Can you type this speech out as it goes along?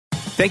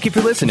Thank you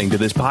for listening to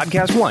this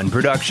Podcast One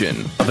production.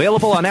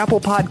 Available on Apple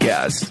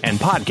Podcasts and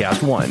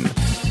Podcast One.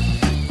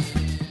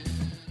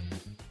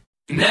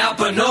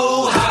 Napa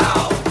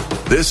know-how.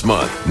 This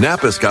month,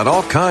 Napa's got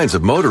all kinds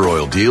of motor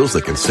oil deals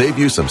that can save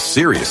you some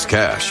serious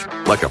cash.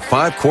 Like a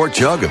 5-quart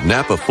jug of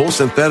Napa full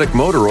synthetic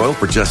motor oil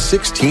for just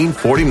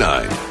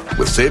 $16.49.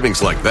 With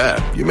savings like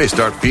that, you may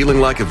start feeling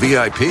like a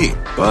VIP.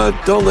 But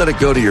don't let it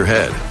go to your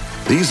head.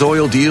 These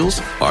oil deals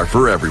are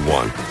for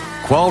everyone.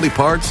 Quality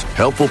parts,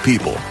 helpful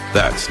people.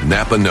 That's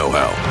Napa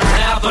know-how.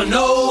 Napa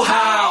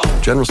know-how.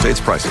 General states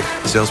pricing.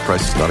 Sales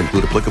prices not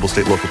include applicable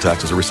state, local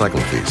taxes, or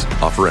recycling fees.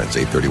 Offer ends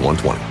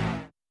 8/31/20.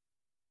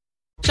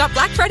 Shop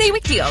Black Friday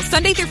week deals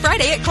Sunday through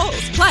Friday at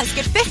Kohl's. Plus,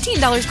 get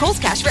 $15 Kohl's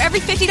cash for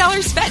every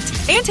 $50 spent.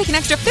 And take an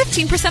extra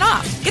 15%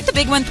 off. Get the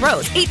big one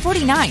throws,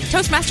 $8.49.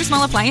 Toastmaster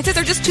small appliances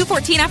are just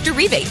 $2.14 after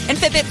rebate. And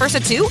Fitbit Versa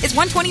 2 is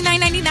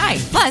 $129.99.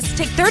 Plus,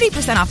 take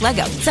 30% off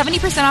Lego,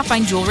 70% off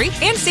fine jewelry,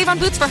 and save on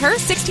boots for her,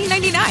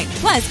 $16.99.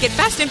 Plus, get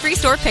fast and free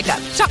store pickup.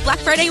 Shop Black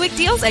Friday week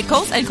deals at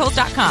Kohl's and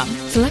Kohl's.com.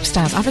 Select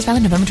styles. Offers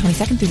valid November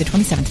 22nd through the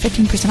 27th.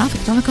 15% off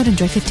with promo code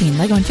ENJOY15.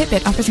 Lego and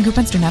Fitbit offers and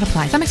coupons do not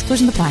apply. Some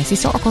exclusions apply. See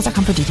store or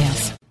Kohl's.com for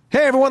details.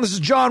 Hey everyone, this is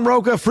John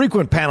Roca,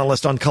 frequent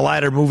panelist on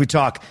Collider Movie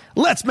Talk.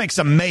 Let's make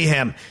some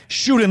mayhem.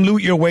 Shoot and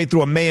loot your way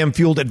through a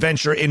mayhem-fueled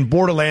adventure in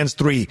Borderlands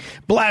 3.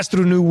 Blast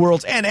through new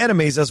worlds and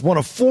enemies as one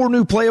of 4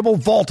 new playable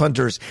Vault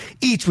Hunters,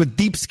 each with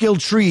deep skill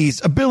trees,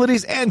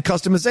 abilities, and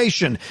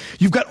customization.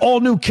 You've got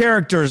all new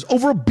characters,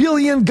 over 1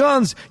 billion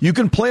guns. You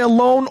can play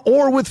alone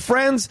or with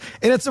friends,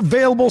 and it's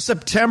available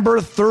September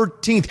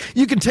 13th.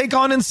 You can take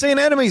on insane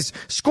enemies,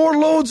 score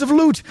loads of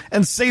loot,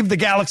 and save the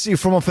galaxy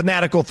from a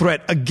fanatical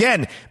threat.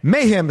 Again,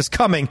 mayhem is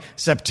coming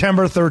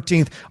September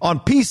 13th on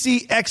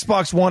PC,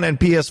 Xbox One, and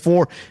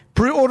PS4.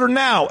 Pre-order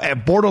now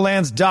at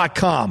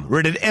Borderlands.com.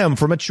 Rated M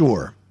for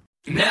mature.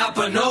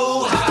 Napa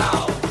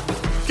know-how.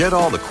 Get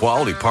all the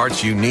quality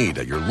parts you need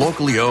at your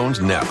locally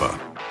owned Napa.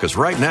 Because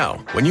right now,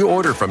 when you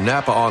order from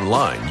Napa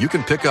online, you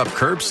can pick up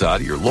curbside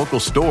at your local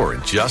store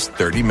in just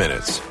 30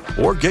 minutes.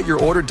 Or get your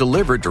order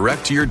delivered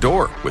direct to your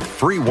door with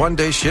free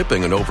one-day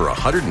shipping and over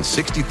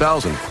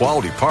 160,000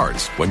 quality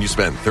parts when you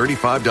spend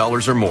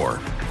 $35 or more.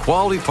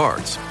 Quality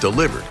parts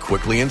delivered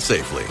quickly and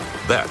safely.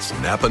 That's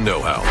Napa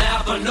know-how.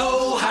 Napa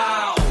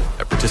know-how.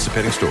 At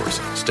participating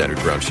stores, standard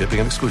ground shipping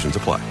and exclusions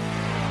apply.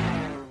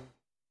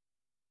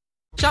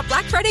 Shop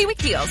Black Friday week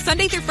deals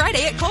Sunday through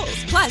Friday at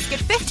Kohl's. Plus, get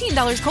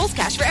 $15 Kohl's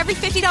cash for every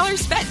 $50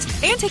 spent.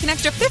 And take an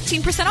extra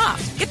 15%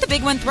 off. Get the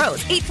big one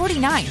throws,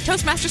 $8.49.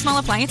 Toastmaster small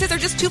appliances are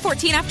just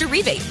 $2.14 after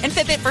rebate. And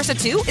Fitbit Versa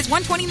 2 is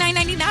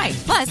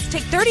 $129.99. Plus,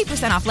 take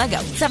 30% off Lego,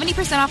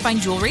 70% off fine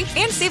jewelry,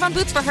 and save on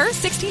boots for her,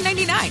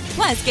 $16.99.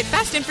 Plus, get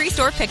fast and free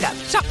store pickup.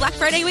 Shop Black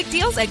Friday week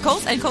deals at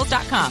Kohl's and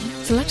Kohl's.com.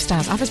 Select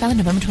styles. Offers valid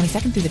November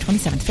 22nd through the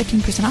 27th.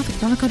 15% off with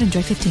promo code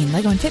ENJOY15.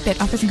 Lego and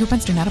Fitbit offers and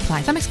coupons do not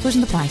apply. Some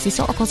exclusions apply. See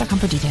store or Kohl's.com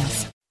for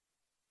details.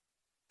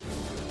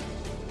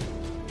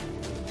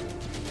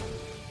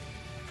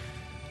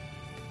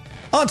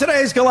 On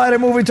today's Collider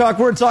Movie Talk,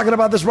 we're talking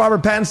about this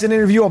Robert Pattinson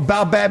interview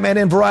about Batman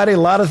in Variety. A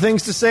lot of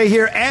things to say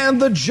here.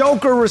 And the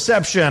Joker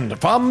reception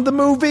from the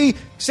movie.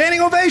 Standing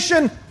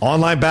ovation.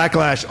 Online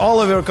backlash. All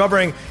of it we're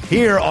covering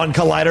here on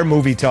Collider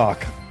Movie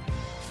Talk.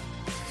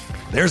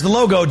 There's the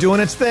logo doing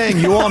its thing.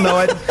 You all know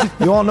it.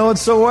 You all know it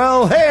so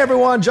well. Hey,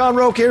 everyone. John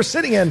Roque here,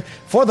 sitting in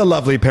for the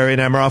lovely Perry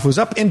Nemiroff, who's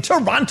up in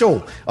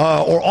Toronto,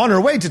 or on her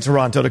way to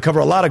Toronto to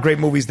cover a lot of great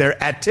movies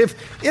there at TIFF.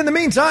 In the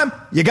meantime,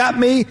 you got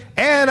me,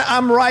 and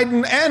I'm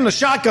riding, and the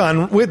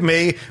shotgun with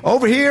me.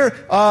 Over here,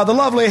 the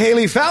lovely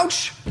Haley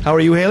Fouch. How are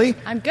you, Haley?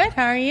 I'm good.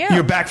 How are you?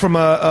 You're back from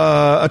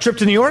a trip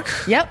to New York?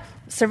 Yep.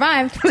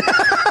 Survived.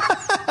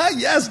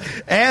 Yes.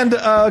 And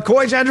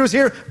Coy Andrews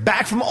here,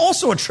 back from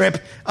also a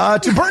trip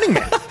to Burning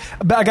Man.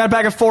 I got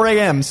back at 4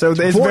 a.m., so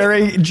it's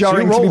very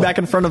jarring to be back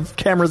in front of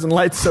cameras and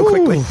lights so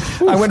quickly.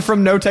 I went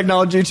from no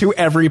technology to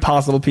every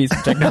possible piece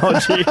of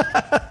technology.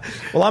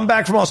 Well, I'm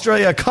back from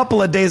Australia a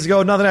couple of days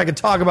ago. Nothing I can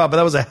talk about, but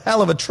that was a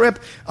hell of a trip.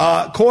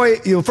 Coy,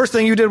 first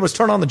thing you did was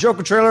turn on the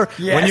Joker trailer.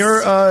 Yes.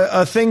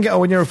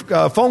 When your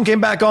phone came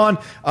back on,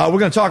 we're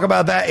going to talk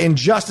about that in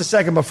just a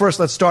second. But first,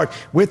 let's start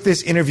with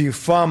this interview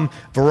from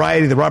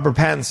Variety that Robert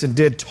Pattinson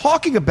did,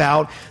 talking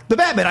about the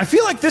Batman. I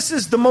feel like this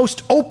is the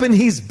most open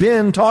he's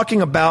been,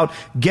 talking about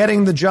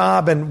getting the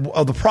job and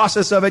the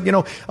process of it. You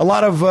know, a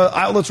lot of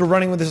outlets were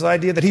running with this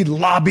idea that he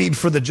lobbied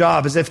for the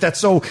job, as if that's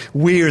so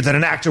weird that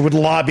an actor would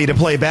lobby to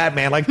play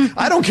Batman. Like,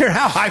 I don't care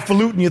how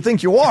highfalutin you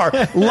think you are,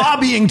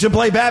 lobbying to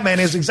play Batman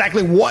is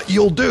exactly what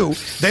you'll do.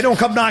 They don't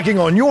come knocking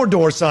on your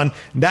door, son.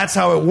 That's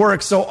how it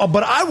works. So,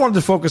 but I wanted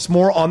to focus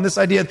more on this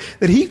idea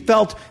that he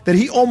felt that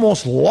he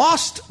almost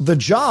lost the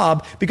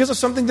job because of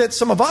something that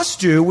some of us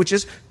do, which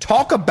is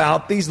talk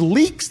about these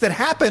leaks that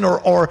happen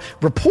or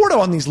report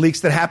on these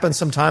leaks that happen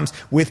sometimes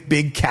sometimes with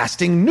big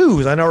casting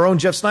news. I know our own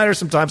Jeff Snyder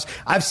sometimes.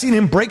 I've seen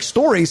him break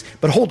stories,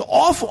 but hold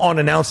off on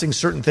announcing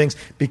certain things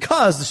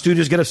because the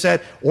studios get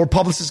upset or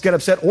publicists get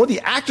upset or the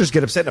actors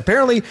get upset. And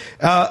apparently,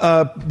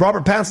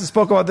 Robert Pattinson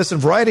spoke about this in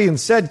Variety and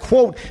said,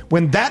 quote,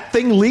 when that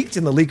thing leaked,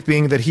 and the leak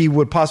being that he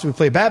would possibly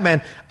play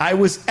Batman, I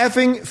was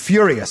effing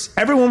furious.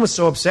 Everyone was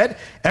so upset.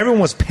 Everyone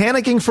was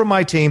panicking from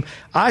my team.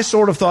 I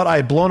sort of thought I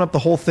had blown up the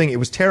whole thing. It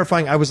was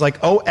terrifying. I was like,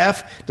 oh,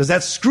 F, does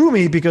that screw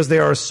me? Because they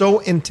are so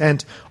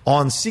intent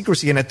on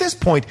secrecy. And at this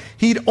point,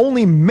 he'd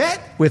only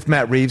met with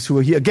Matt Reeves, who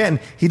he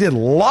did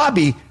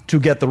lobby to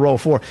get the role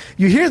for.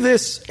 You hear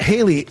this,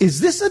 Haley, is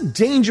this a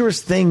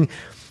dangerous thing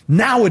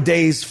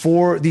nowadays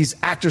for these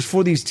actors,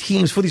 for these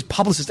teams, for these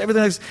publicists,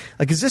 everything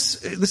like is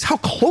this how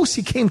close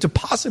he came to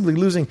possibly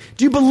losing?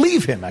 Do you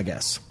believe him, I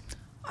guess?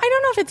 I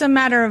don't know if it's a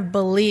matter of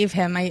believe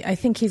him. I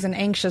think he's an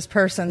anxious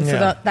person,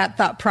 so that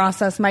thought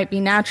process might be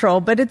natural.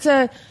 But it's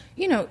I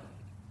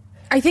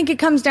think it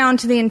comes down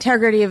to the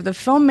integrity of the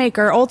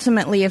filmmaker.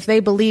 Ultimately, if they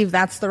believe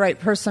that's the right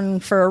person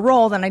for a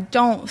role, then I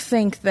don't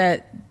think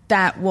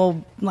that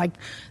will,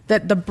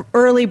 that the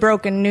early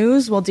broken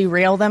news will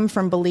derail them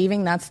from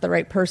believing that's the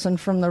right person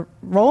from the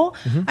role.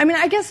 Mm-hmm. I mean,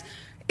 I guess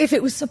if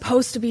it was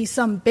supposed to be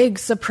some big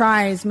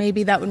surprise,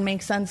 maybe that would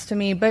make sense to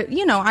me. But,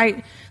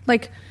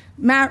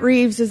 Matt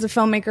Reeves is a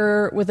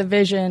filmmaker with a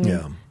vision.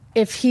 Yeah.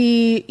 If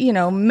he,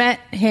 met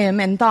him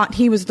and thought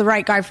he was the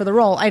right guy for the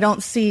role, I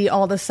don't see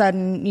all of a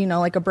sudden,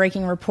 like a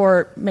breaking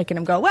report making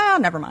him go, well,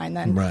 never mind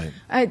then. Right.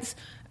 I get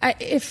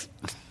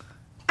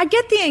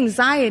the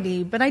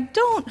anxiety, but I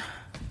don't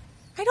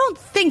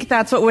think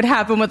that's what would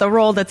happen with a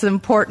role that's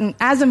important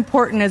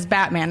as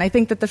Batman. I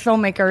think that the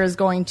filmmaker is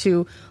going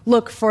to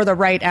look for the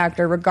right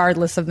actor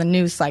regardless of the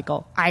news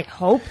cycle. I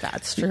hope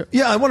that's true.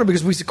 Yeah, I wonder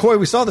because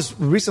we saw this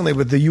recently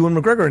with the Ewan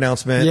McGregor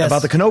announcement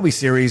about the Kenobi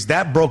series.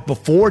 That broke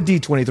before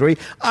D23.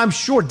 I'm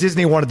sure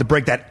Disney wanted to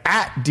break that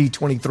at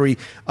D23.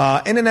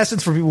 And in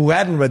essence, for people who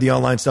hadn't read the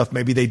online stuff,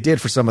 maybe they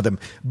did for some of them.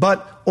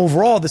 But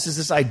overall, this is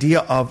this idea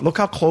of look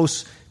how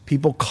close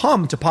people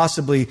come to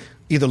possibly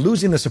either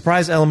losing the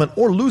surprise element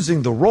or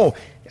losing the role.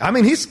 I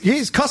mean,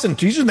 he's cussing.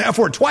 He's using the F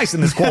word twice in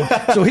this quote.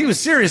 So he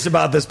was serious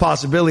about this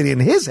possibility in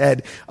his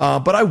head.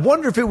 But I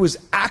wonder if it was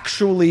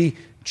actually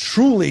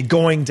truly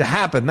going to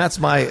happen. That's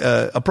my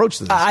approach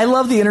to this. I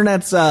love the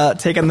internet's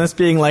take on this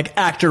being like,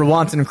 actor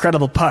wants an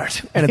incredible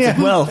part. And it's like,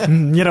 well,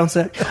 you don't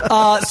say.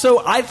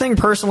 So I think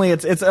personally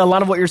it's a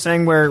lot of what you're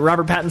saying where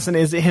Robert Pattinson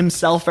is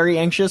himself very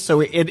anxious.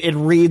 So it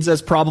reads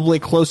as probably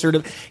closer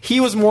to,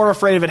 he was more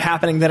afraid of it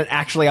happening than it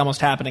actually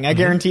almost happening. I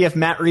guarantee if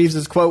Matt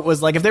Reeves' quote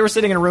was like, if they were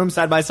sitting in a room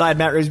side by side,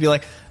 Matt Reeves would be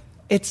like,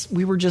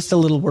 we were just a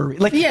little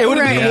worried. Like, it would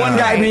have been one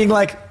guy being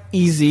like,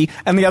 easy,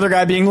 and the other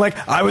guy being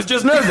like, I was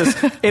just nervous.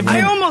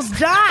 I almost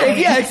died.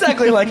 Yeah,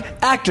 exactly. Like,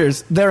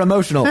 actors, they're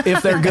emotional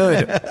if they're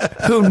good.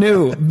 Who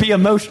knew? Be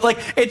emotional. Like,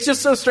 it's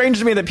just so strange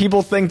to me that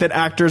people think that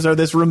actors are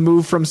this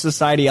removed from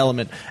society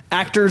element.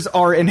 Actors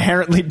are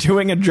inherently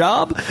doing a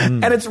job,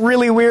 and it's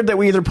really weird that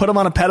we either put them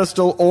on a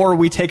pedestal or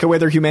we take away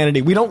their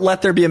humanity. We don't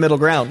let there be a middle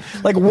ground.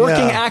 Like,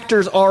 working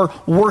actors are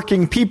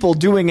working people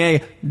doing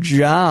a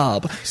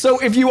job. So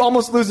if you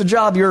almost lose a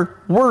job, you're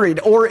worried.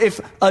 Or if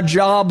a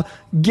job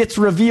gets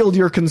revealed,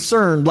 you're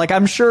concerned. Like,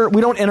 I'm sure we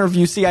don't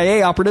interview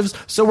CIA operatives,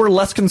 so we're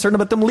less concerned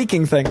about them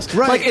leaking things.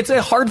 Right. Like, it's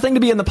a hard thing to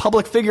be in the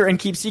public figure and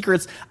keep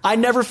secrets. I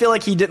never feel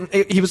like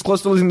he was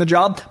close to losing the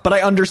job, but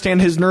I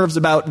understand his nerves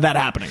about that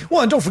happening.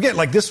 Well, and don't forget,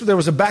 like this, there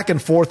was a back and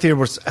forth here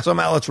where some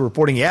outlets were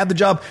reporting he had the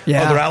job.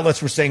 Yeah. Other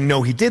outlets were saying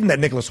no, he didn't, that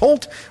Nicholas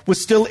Hoult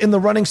was still in the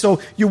running. So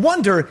you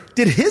wonder,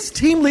 did his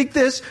team leak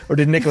this or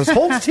did Nicholas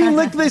Holt's team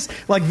leak this?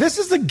 Like, this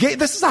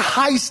is a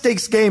high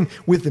stakes game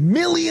with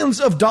millions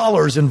of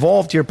dollars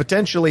involved here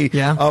potentially.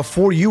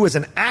 For you as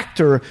an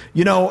actor.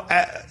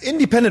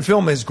 Independent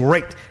film is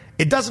great.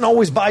 It doesn't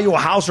always buy you a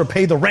house or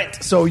pay the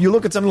rent. So you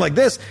look at something like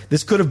this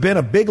could have been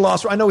a big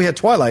loss. I know he had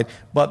Twilight,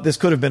 but this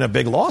could have been a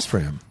big loss for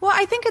him. Well,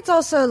 I think it's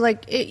also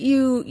like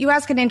you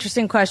ask an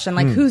interesting question,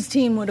 like whose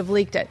team would have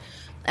leaked it,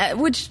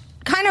 which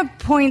kind of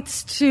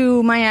points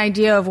to my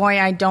idea of why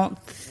I don't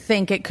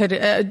think it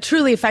could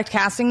truly affect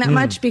casting that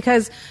much,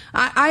 because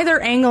either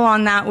angle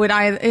on that would,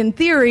 in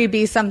theory,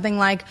 be something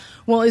like,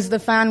 well, is the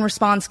fan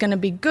response going to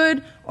be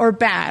good or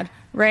bad?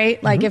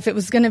 Right? Like, if it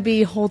was going to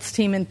be Holt's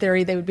team, in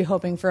theory, they would be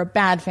hoping for a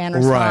bad fan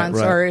response,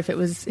 right. Or if it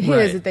was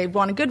his, they'd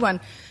want a good one.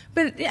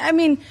 But, I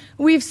mean,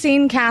 we've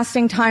seen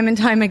casting time and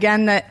time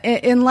again that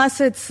unless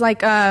it's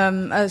like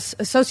a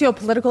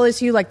socio-political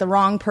issue, like the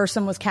wrong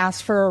person was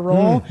cast for a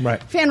role,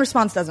 fan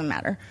response doesn't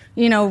matter.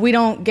 We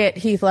don't get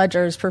Heath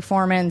Ledger's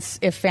performance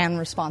if fan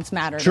response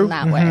matters in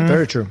that way.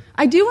 Very true.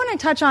 I do want to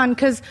touch on,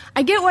 because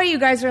I get why you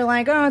guys are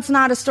like, oh, it's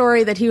not a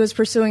story that he was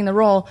pursuing the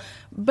role.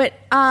 But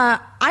I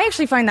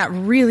actually find that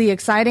really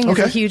exciting as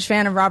a huge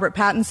fan of Robert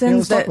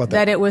Pattinson's,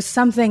 that it was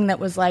something that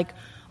was like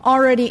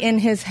already in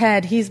his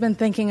head. He's been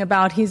thinking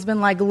about, he's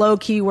been like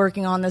low-key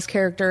working on this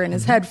character in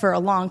his head for a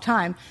long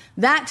time.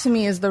 That to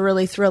me is the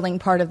really thrilling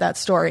part of that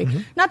story.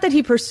 Not that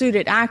he pursued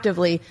it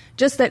actively,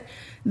 just that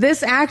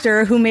this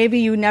actor, who maybe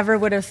you never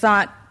would have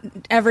thought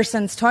ever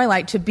since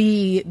Twilight to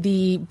be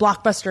the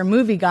blockbuster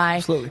movie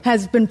guy,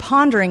 has been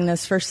pondering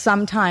this for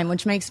some time,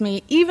 which makes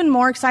me even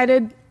more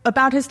excited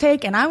about his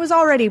take, and I was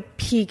already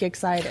peak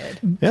excited.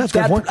 Yeah, that's a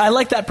good point. I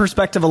like that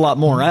perspective a lot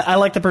more. I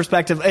like the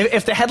perspective.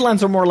 If the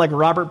headlines were more like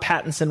Robert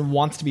Pattinson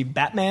wants to be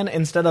Batman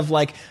instead of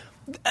like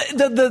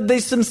they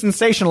seem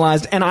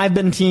sensationalized, and I've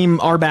been team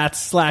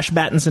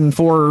Arbats/Battinson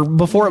for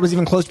before it was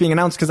even close to being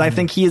announced, because I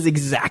think he is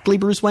exactly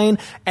Bruce Wayne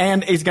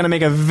and is going to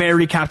make a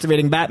very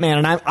captivating Batman.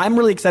 And I'm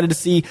really excited to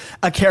see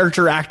a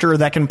character actor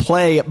that can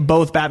play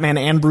both Batman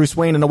and Bruce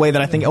Wayne in a way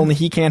that I think only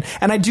he can.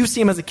 And I do see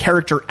him as a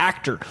character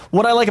actor.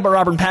 What I like about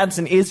Robert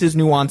Pattinson is his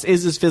nuance,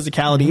 is his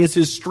physicality, is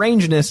his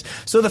strangeness.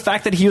 So the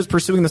fact that he was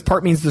pursuing this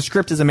part means the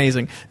script is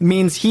amazing.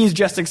 Means he's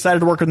just excited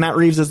to work with Matt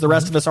Reeves as the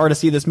rest of us are to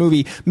see this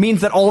movie.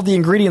 Means that all of the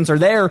ingredients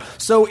are there.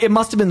 So it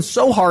must have been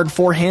so hard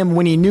for him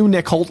when he knew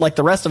Nick Holt, like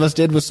the rest of us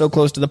did, was so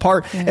close to the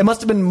part. It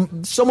must have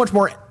been so much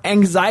more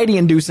anxiety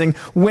inducing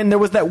when there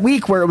was that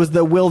week where it was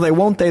the will they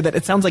won't they, that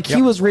it sounds like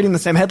he was reading the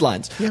same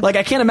headlines. Like,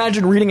 I can't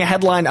imagine reading a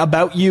headline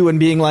about you and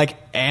being like,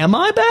 am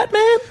I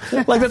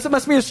Batman? Like, that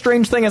must be a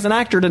strange thing as an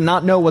actor to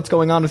not know what's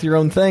going on with your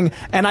own thing.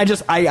 And I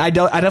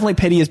definitely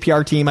pity his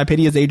PR team. I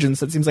pity his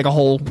agents. It seems like a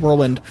whole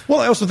whirlwind. Well,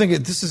 I also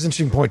think this is an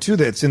interesting point too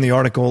that's in the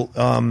article.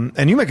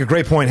 And you make a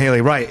great point, Haley.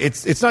 Right?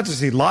 It's not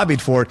just he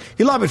lobbied for it.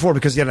 He lobbied for it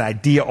because he had an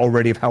idea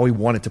already of how he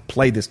wanted to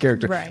play this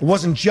character. Right. It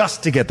wasn't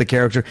just to get the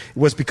character. It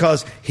was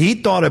because he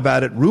thought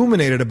about it,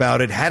 ruminated about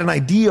it, had an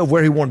idea of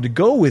where he wanted to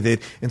go with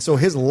it, and so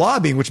his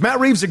lobbying, which Matt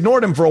Reeves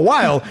ignored him for a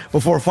while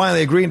before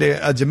finally agreeing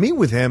to meet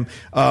with him,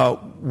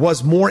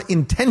 was more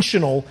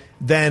intentional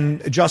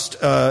than just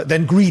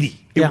than greedy.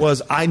 It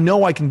was, I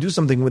know I can do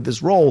something with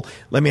this role.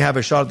 Let me have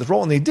a shot at this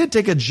role. And they did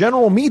take a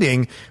general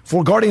meeting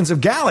for Guardians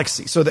of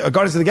Galaxy. So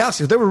Guardians of the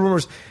Galaxy, there were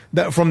rumors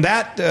that from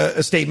that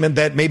statement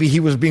that maybe he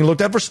was being looked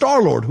at for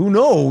Star-Lord. Who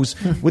knows?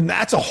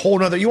 That's a whole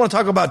nother. You want to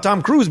talk about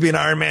Tom Cruise being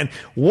Iron Man?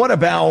 What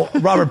about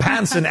Robert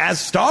Pattinson as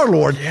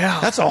Star-Lord? Yeah.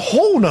 That's a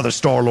whole nother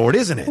Star-Lord,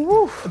 isn't it?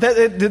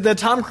 The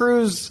Tom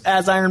Cruise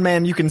as Iron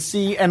Man you can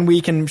see and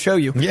we can show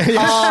you.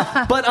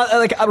 But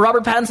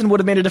Robert Pattinson would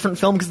have made a different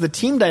film because the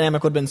team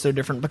dynamic would have been so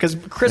different, because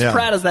Chris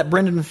Pratt has that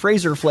Brendan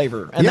Fraser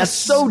flavor, and that's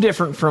so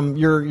different from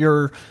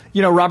your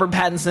Robert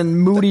Pattinson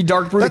moody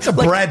dark brooding. That's a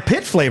Brad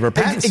Pitt flavor,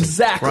 Pattinson.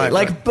 Exactly. Right,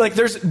 like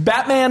there's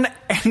Batman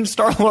and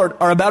Star-Lord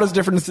are about as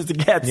different as it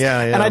gets.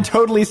 And I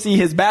totally see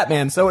his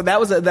Batman. So that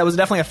was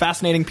definitely a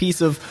fascinating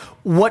piece of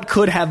what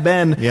could have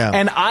been.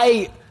 And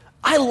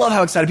I love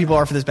how excited people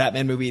are for this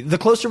Batman movie. The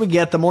closer we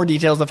get, the more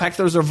details, the fact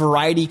that there's a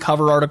Variety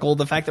cover article,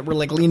 the fact that we're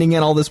like leaning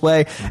in all this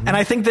way. And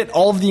I think that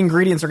all of the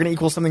ingredients are going to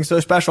equal something so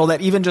special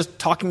that even just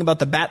talking about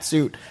the bat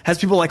suit has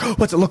people like, oh,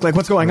 what's it look like?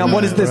 What's going on?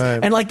 What is this?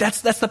 Right. And like,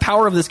 that's the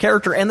power of this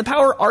character, and the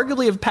power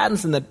arguably of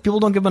Pattinson that people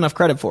don't give him enough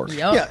credit for.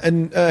 Yeah.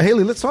 And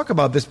Haley, let's talk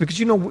about this, because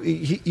he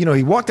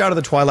walked out of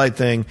the Twilight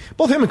thing.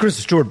 Both him and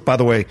Kristen Stewart, by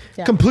the way,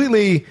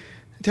 completely.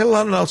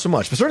 Taylor not so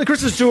much, but certainly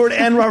Kristen Stewart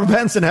and Robert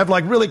Pattinson have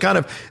like really kind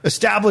of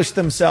established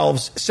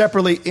themselves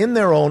separately in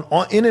their own,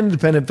 in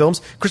independent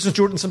films. Kristen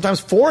Stewart in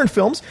sometimes foreign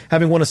films,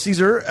 having won a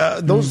Caesar.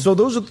 So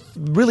those are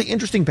really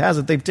interesting paths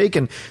that they've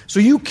taken. So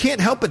you can't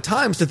help at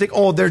times to think,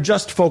 oh, they're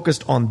just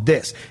focused on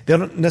this. They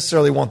don't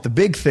necessarily want the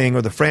big thing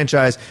or the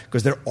franchise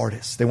because they're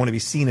artists. They want to be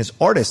seen as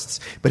artists.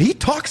 But he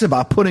talks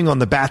about putting on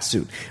the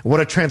batsuit. What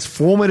a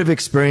transformative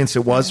experience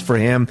it was for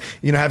him.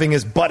 Having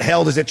his butt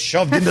held as it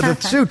shoved into the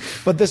suit.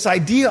 But this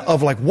idea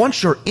of like,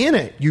 once you're in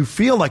it, you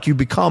feel like you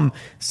become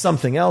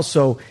something else.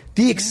 So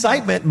the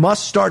excitement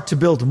must start to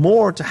build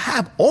more to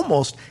have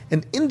almost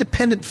an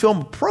independent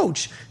film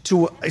approach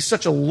to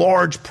such a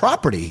large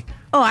property.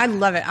 Oh, I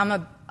love it.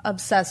 I'm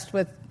obsessed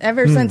with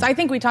ever since. I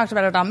think we talked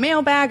about it on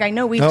Mailbag. I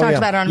know we've talked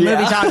about it on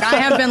Movie Talk. I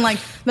have been like,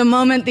 the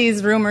moment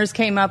these rumors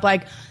came up,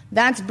 like,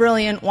 that's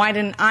brilliant. Why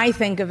didn't I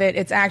think of it?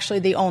 It's actually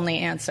the only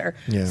answer.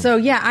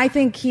 So I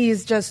think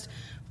he's just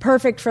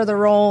perfect for the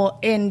role,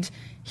 and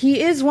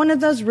he is one of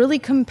those really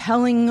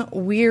compelling,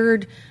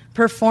 weird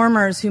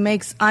performers who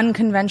makes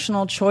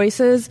unconventional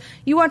choices.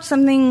 You watch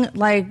something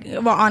like,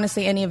 well,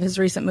 honestly, any of his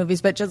recent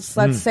movies, but just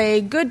let's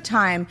say Good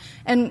Time,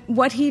 and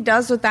what he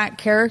does with that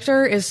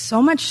character is so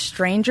much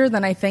stranger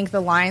than I think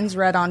the lines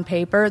read on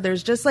paper.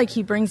 There's just like,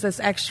 he brings this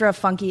extra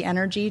funky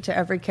energy to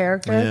every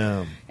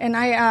character. And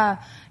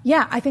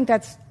I think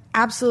that's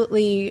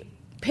absolutely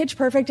pitch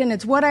perfect, and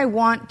it's what I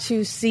want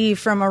to see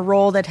from a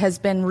role that has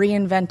been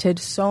reinvented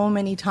so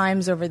many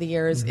times over the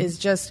years, is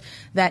just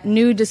that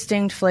new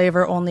distinct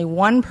flavor only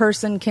one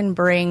person can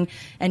bring,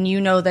 and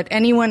that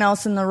anyone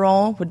else in the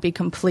role would be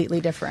completely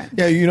different.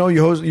 Yeah, one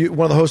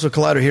of the hosts of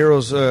Collider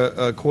Heroes,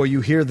 Coy,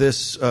 you hear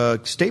this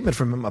statement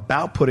from him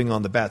about putting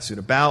on the batsuit,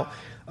 about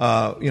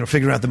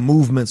figuring out the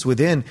movements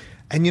within.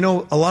 And,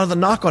 a lot of the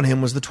knock on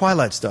him was the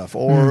Twilight stuff,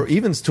 or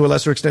even to a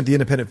lesser extent the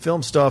independent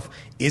film stuff.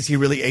 Is he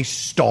really a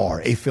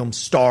star, a film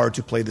star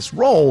to play this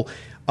role?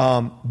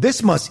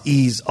 This must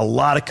ease a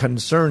lot of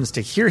concerns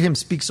to hear him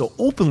speak so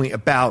openly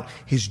about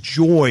his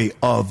joy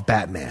of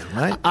Batman,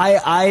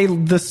 right?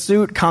 The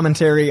suit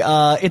commentary,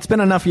 it's been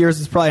enough years,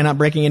 it's probably not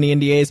breaking any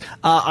NDAs.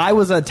 I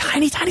was a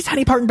tiny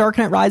part in Dark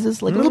Knight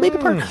Rises, like a little baby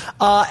part.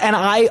 And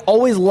I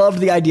always loved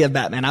the idea of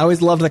Batman. I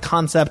always loved the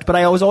concept, but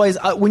I always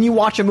when you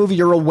watch a movie,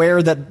 you're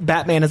aware that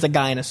Batman is a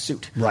guy in a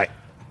suit. Right.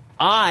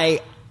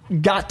 I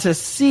got to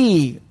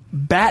see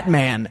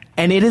Batman,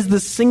 and it is the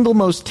single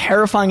most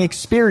terrifying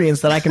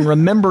experience that I can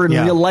remember in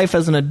real life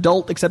as an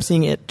adult, except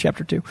seeing it,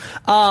 Chapter 2.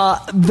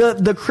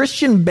 The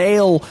Christian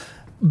Bale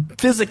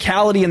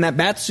physicality in that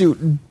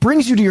Batsuit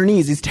brings you to your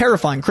knees. He's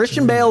terrifying.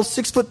 Christian Bale's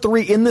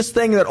 6'3" in this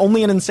thing that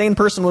only an insane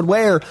person would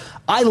wear.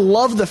 I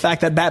love the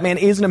fact that Batman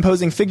is an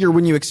imposing figure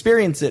when you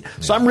experience it.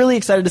 So I'm really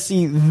excited to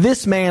see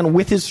this man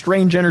with his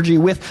strange energy,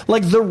 with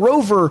like the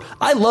Rover.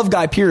 I love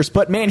Guy Pearce,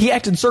 but man, he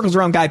acted circles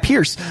around Guy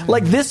Pearce.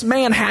 Like this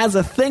man has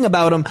a thing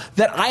about him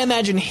that I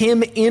imagine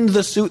him in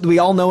the suit that we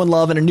all know and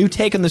love, and a new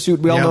take on the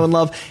suit we all know and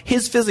love.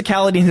 His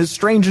physicality and his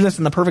strangeness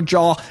and the perfect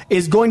jaw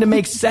is going to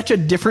make such a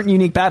different,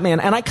 unique Batman.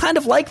 And I kind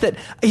of like that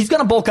he's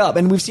going to bulk up,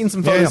 and we've seen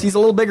some photos. He's a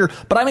little bigger,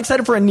 but I'm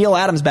excited for a Neil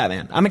Adams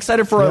Batman. I'm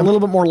excited for a little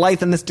bit more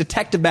life in this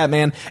detective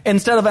Batman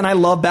instead of, and I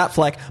love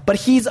Batfleck, but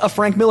he's a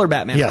Frank Miller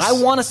Batman. Yes.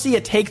 I want to see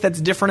a take that's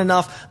different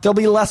enough. There'll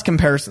be less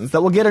comparisons,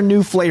 that will get a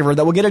new flavor,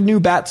 that will get a new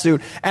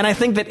Batsuit. And I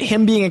think that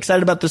him being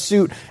excited about the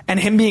suit and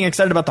him being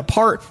excited about the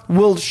part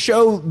will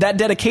show that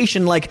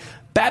dedication. Like,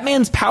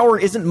 Batman's power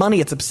isn't money,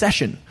 it's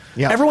obsession.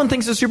 Yeah. Everyone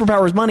thinks his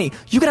superpower is money.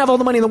 You can have all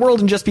the money in the world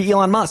and just be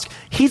Elon Musk.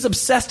 He's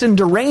obsessed and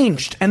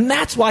deranged, and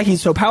that's why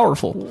he's so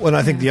powerful. And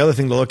I think the other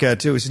thing to look at,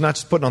 too, is he's not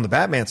just putting on the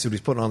Batman suit,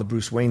 he's putting on the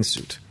Bruce Wayne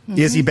suit.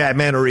 Is he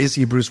Batman or is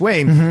he Bruce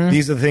Wayne?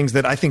 These are the things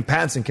that I think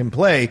Pattinson can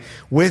play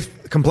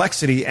with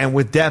complexity and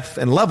with depth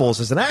and levels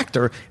as an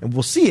actor, and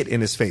we'll see it in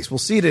his face. We'll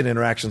see it in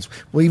interactions.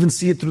 We'll even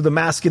see it through the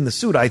mask in the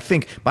suit, I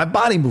think, by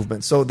body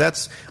movement. So I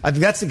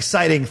think that's an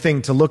exciting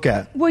thing to look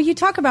at. Well, you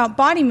talk about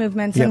body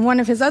movements, and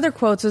one of his other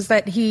quotes is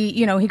that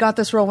he got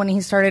this role when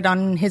he started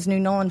on his new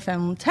Nolan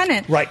film,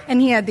 Tenet. Right.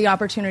 And he had the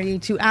opportunity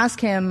to ask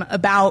him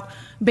about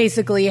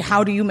basically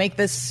how do you make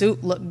this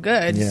suit look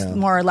good,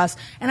 more or less.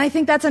 And I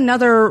think that's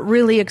another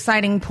really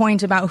exciting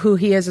point about who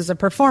he is as a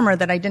performer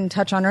that I didn't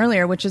touch on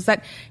earlier, which is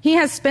that he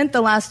has spent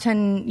the last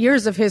 10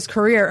 years of his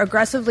career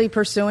aggressively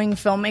pursuing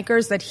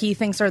filmmakers that he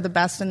thinks are the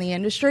best in the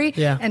industry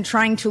and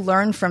trying to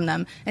learn from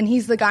them. And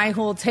he's the guy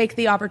who will take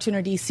the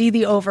opportunity, see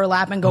the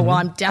overlap, and go, well,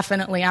 I'm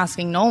definitely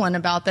asking Nolan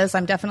about this.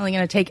 I'm definitely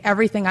going to take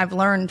everything I've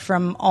learned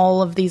from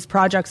all of these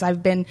projects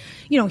I've been,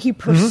 he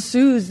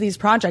pursues these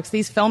projects,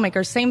 these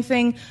filmmakers. Same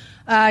thing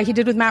he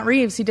did with Matt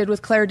Reeves. He did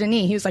with Claire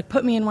Denis. He was like,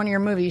 put me in one of your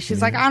movies.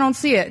 She's like, I don't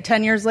see it.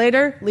 10 years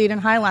later, Lead in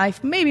High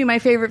Life, maybe my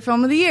favorite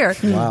film of the year.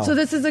 Wow. So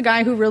this is a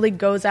guy who really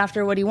goes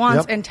after what he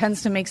wants and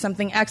tends to make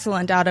something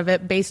excellent out of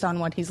it based on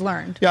what he's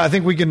learned. Yeah, I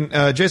think we can.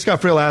 J.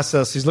 Scott Friel asks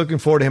us, he's looking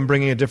forward to him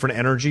bringing a different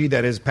energy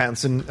that is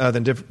Pattinson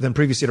than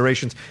previous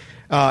iterations.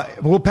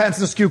 Will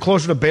Pattinson skew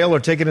closer to Bale or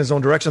take it in his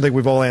own direction? I think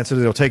we've all answered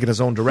it. He'll take it in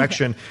his own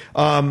direction.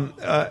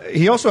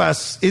 He also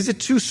asks, is it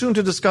too soon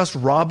to discuss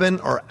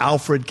Robin or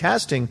Alfred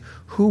casting?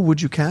 Who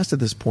would you cast at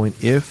this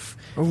point if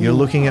you're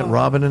looking at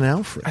Robin and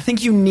Alfred? I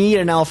think you need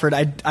an Alfred.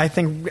 I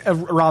think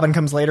Robin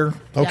comes later.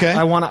 Okay.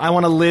 I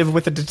want to live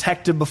with a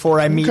detective before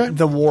I meet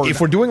the ward.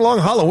 If we're doing Long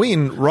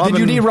Halloween, Robin...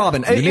 Then you need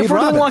Robin. If we're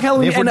doing Long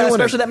Halloween, and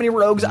especially that many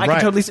rogues, I can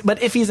totally see.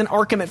 But if he's in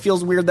Arkham, it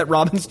feels weird that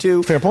Robin's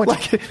too. Fair point.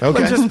 Like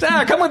just,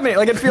 come with me.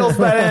 Like, it feels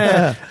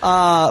that...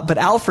 but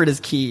Alfred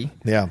is key.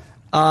 Yeah.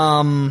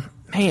 Man.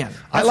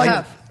 I like...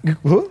 Tough.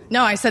 Who?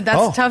 No, I said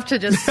that's tough to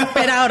just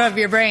spit out of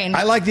your brain.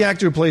 I like the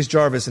actor who plays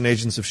Jarvis in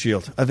Agents of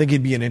S.H.I.E.L.D. I think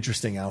he'd be an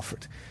interesting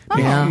Alfred.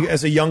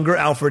 As a younger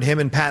Alfred, him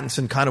and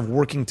Pattinson kind of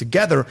working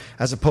together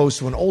as opposed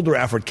to an older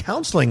Alfred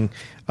counseling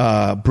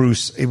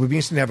Bruce. It would be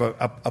interesting to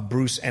have a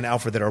Bruce and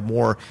Alfred that are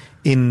more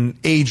in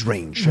age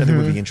range. I think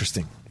would be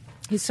interesting.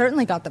 He's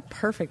certainly got the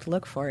perfect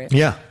look for it.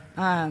 Yeah.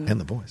 And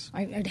the voice.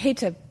 I'd hate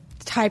to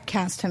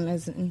typecast him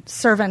as in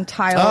servile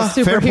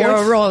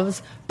superhero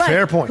roles. But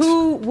fair point.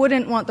 Who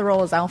wouldn't want the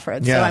role as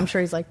Alfred? So I'm sure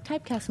he's like,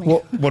 typecast me.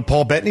 Well, would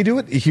Paul Bettany do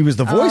it? He was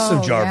the voice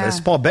of Jarvis.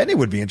 Paul Bettany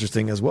would be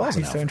interesting as well.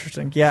 He's so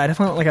interesting. Yeah, I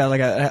definitely want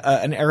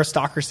an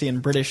aristocracy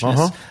and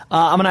Britishness.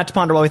 I'm gonna have to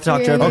ponder while we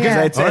talk, Joe.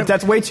 Okay,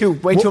 that's way too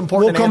important.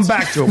 We'll come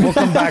back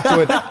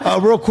to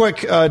it. Real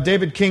quick,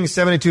 David King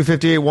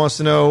 7258 wants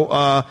to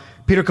know.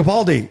 Peter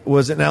Capaldi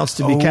was announced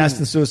to be cast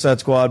in Suicide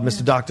Squad,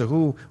 Mr. Doctor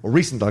Who, or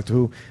recent Doctor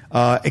Who.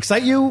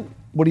 Excite you?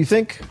 What do you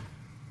think?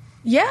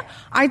 Yeah,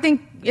 I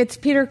think it's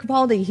Peter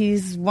Capaldi.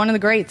 He's one of the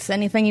greats.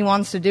 Anything he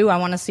wants to do, I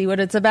want to see what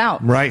it's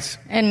about. Right.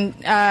 And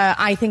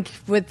I think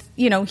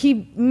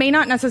he may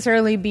not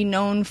necessarily be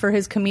known for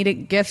his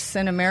comedic gifts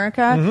in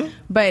America,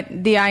 but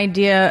the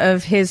idea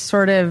of his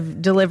sort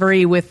of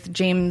delivery with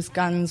James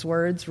Gunn's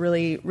words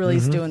really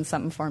is doing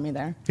something for me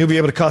there. He'll be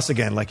able to cuss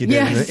again like he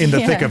did in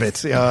the thick of it.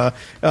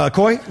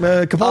 Coy,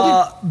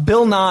 Capaldi?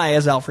 Bill Nye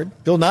as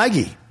Alfred. Bill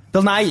Nighy.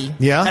 Bill Nighy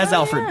as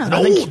Alfred.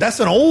 Yeah. That's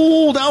an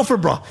old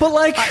Alfred, bro. But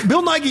like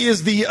Bill Nighy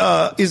is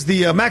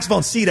the Max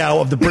von Sydow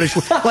of the British.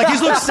 Like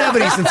he's looked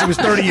 70 since he was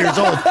 30 years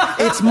old.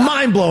 It's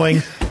mind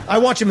blowing. I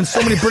watch him in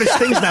so many British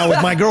things now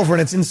with my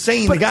girlfriend. It's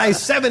insane. The guy is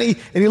 70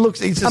 and he looks.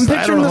 He's just, I'm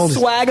picturing the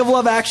swag of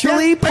Love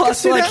Actually.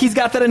 Plus, like he's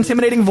got that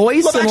intimidating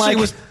voice. Love and Actually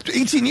like was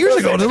 18 years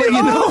ago. To let you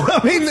know.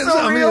 I mean,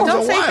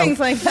 Don't say things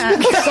like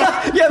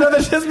that. yeah, no,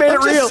 that just made it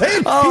real.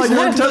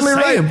 You're totally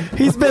right.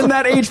 He's been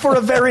that age for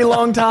a very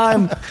long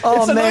time.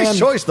 Oh, it's a man. nice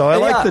choice, though. I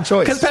like the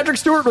choice. Because Patrick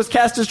Stewart was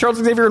cast as Charles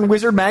Xavier in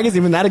Wizard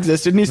magazine when that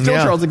existed, and he's still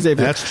Charles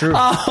Xavier. That's true.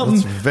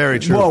 That's very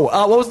true.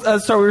 Whoa. What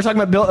was? Sorry, we were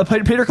talking about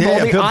Peter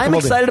Capaldi. I'm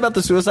excited about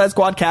the Suicide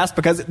Squad cast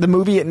because the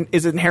movie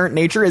is inherent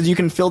nature is you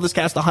can fill this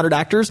cast 100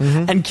 actors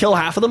and kill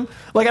half of them.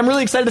 Like I'm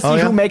really excited to see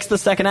who makes the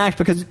second act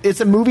because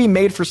it's a movie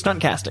made for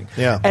stunt casting.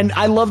 Yeah. And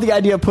I love the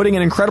idea of putting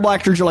in incredible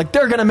actors. You're like,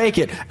 they're going to make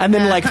it. And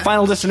then like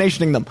Final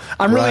Destinationing them.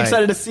 I'm really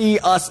excited to see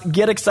us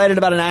get excited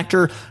about an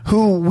actor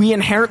who we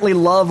inherently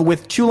love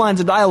with 2 lines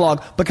of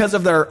dialogue because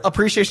of their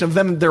appreciation of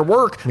them, their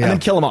work, and then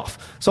kill them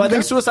off. So I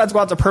think Suicide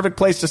Squad's a perfect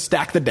place to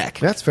stack the deck.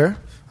 That's fair.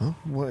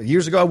 Well,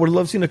 years ago, I would have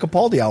loved seeing a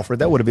Capaldi Alfred.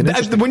 That would have been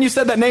interesting. When you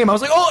said that name, I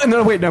was like, oh, and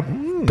then wait, no,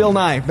 Bill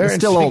Nye. Very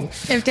still old.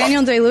 If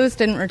Daniel Day-Lewis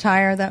didn't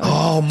retire, that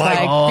would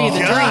be the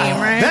dream,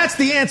 right? That's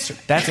the answer.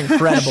 That's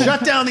incredible.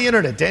 Shut down the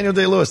internet. Daniel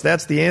Day-Lewis,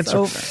 that's the answer.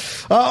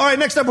 All right,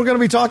 next up, we're going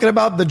to be talking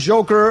about the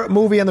Joker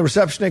movie and the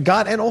reception it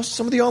got, and also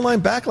some of the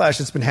online backlash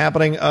that's been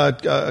happening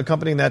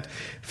accompanying that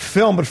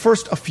film. But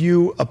first, a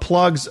few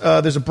plugs.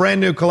 There's a brand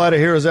new Collider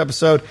Heroes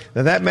episode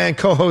that man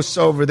co-hosts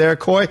over there.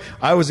 Coy,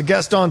 I was a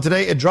guest on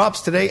today. It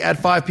drops today at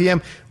 5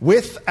 p.m.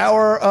 with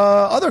our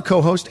other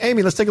co-host,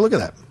 Amy. Let's take a look at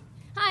that.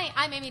 Hi,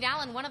 I'm Amy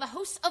Dallin, one of the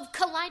hosts of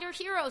Collider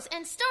Heroes,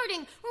 and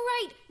starting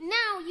right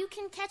now, you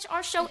can catch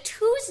our show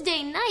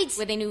Tuesday nights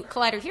with a new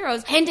Collider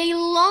Heroes and a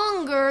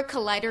longer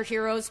Collider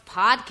Heroes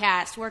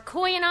podcast, where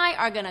Coy and I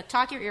are going to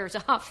talk your ears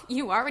off.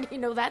 You already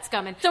know that's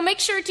coming. So make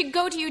sure to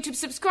go to YouTube,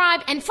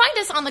 subscribe, and find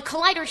us on the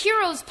Collider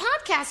Heroes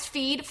podcast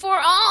feed for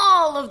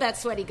all of that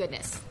sweaty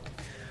goodness.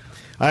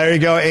 There you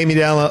go, Amy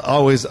Dallin.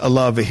 Always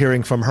love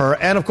hearing from her.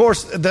 And, of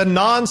course, the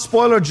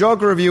non-spoiler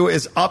Joker review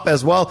is up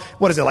as well.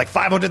 What is it, like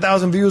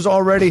 500,000 views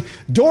already?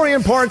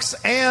 Dorian Parks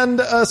and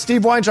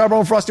Steve Weintraub,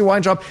 Owen Frosty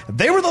Weintraub,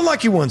 they were the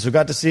lucky ones who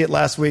got to see it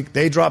last week.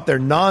 They dropped their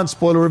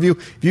non-spoiler review.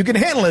 If you can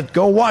handle it,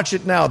 go watch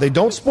it now. They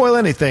don't spoil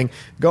anything.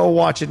 Go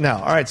watch it now.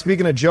 All right,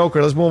 speaking of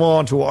Joker, let's move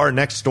on to our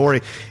next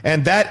story.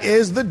 And that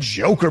is the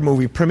Joker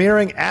movie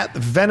premiering at the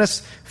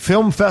Venice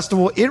Film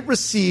Festival. It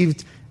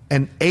received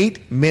an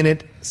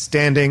 8-minute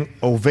standing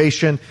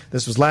ovation.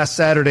 This was last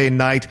Saturday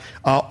night.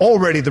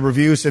 Already the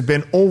reviews have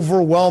been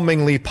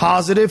overwhelmingly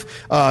positive,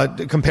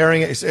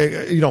 comparing,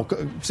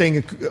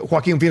 saying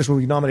Joaquin Phoenix will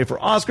be nominated for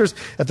Oscars,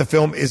 that the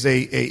film is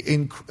a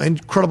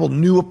incredible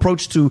new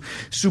approach to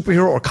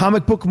superhero or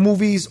comic book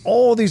movies,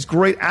 all these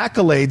great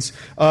accolades.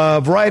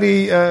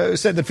 Variety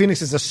said that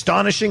Phoenix is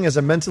astonishing as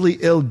a mentally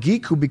ill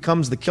geek who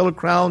becomes the killer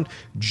crowned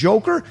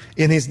Joker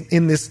in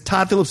this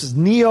Todd Phillips'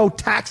 Neo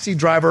Taxi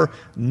Driver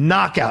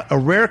knockout, a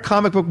rare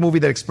comic book movie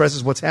that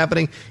expresses what's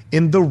happening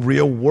in the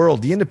real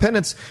world. The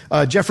Independent's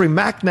Jeffrey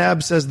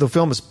McNabb says the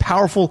film is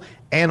powerful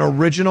and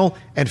original,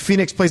 and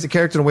Phoenix plays the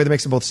character in a way that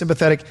makes him both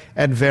sympathetic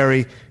and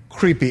very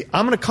creepy.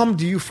 I'm going to come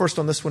to you first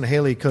on this one,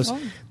 Haley, because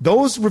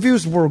those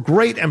reviews were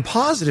great and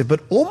positive,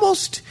 but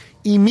almost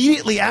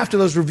immediately after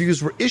those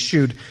reviews were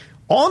issued,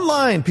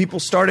 online,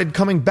 people started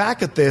coming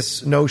back at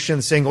this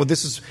notion, saying, oh,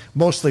 this is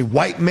mostly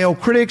white male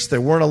critics.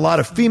 There weren't a lot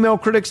of female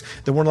critics.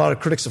 There weren't a lot of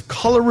critics of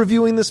color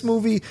reviewing this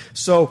movie.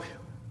 So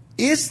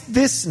is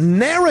this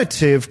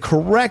narrative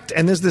correct,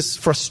 and is this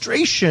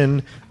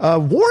frustration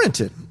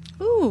warranted?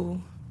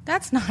 Ooh,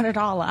 that's not at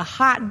all a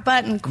hot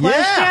button question.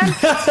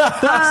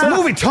 Yeah. It's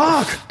movie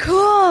talk.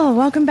 Cool.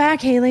 Welcome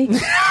back, Haley.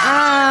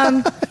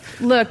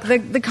 Look,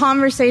 the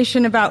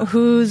conversation about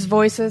whose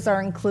voices are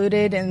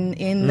included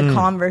in the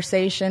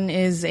conversation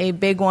is a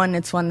big one.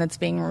 It's one that's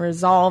being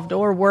resolved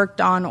or worked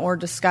on or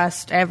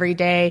discussed every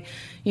day.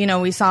 You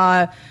know, we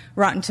saw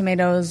Rotten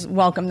Tomatoes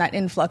welcome that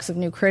influx of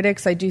new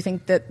critics. I do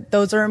think that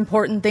those are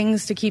important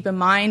things to keep in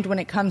mind when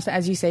it comes to,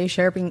 as you say,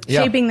 shaping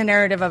the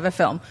narrative of a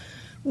film.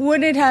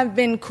 Would it have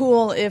been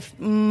cool if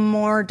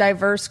more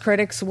diverse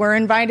critics were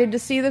invited to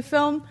see the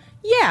film?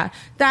 Yeah,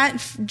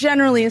 that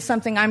generally is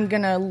something I'm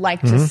going to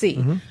like to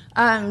see.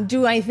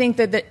 Do I think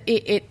that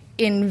it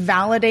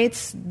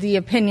invalidates the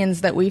opinions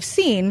that we've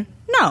seen?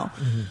 No.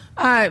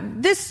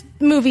 This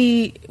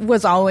movie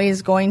was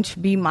always going to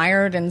be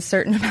mired in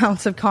certain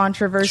amounts of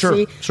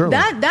controversy. Sure.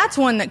 That's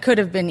one that could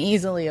have been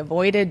easily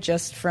avoided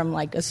just from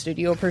like a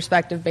studio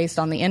perspective based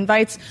on the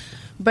invites.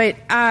 But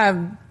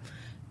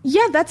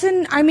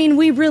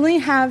we really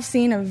have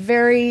seen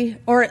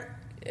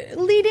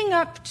leading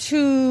up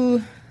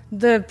to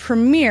the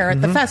premiere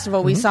at the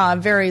festival, we saw a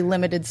very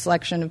limited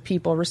selection of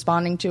people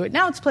responding to it.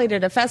 Now it's played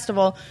at a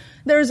festival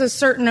there's a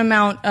certain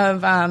amount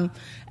of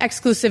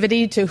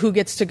exclusivity to who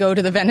gets to go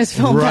to the Venice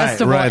Film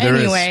Festival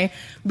anyway.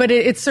 But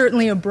it's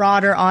certainly a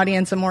broader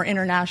audience, a more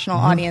international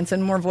audience,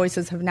 and more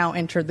voices have now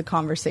entered the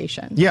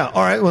conversation. Yeah,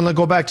 all right. Well, let's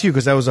go back to you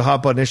because that was a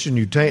hot button issue and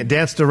you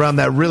danced around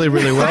that really,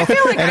 really well. I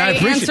feel like I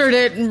answered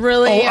it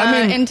really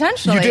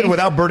intentionally. You did it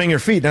without burning your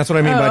feet. That's what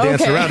I mean by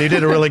dancing around. You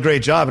did a really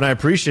great job, and I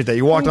appreciate that.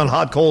 You walked on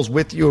hot coals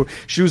with your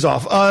shoes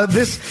off.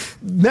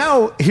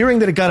 Now, hearing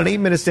that it got an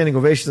 8-minute standing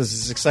ovation, does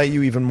this excite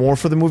you even more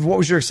for the movie? What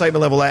was your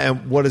excitement level at,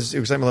 and what is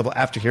your excitement level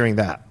after hearing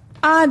that?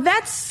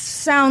 That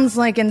sounds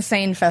like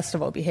insane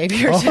festival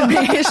behavior to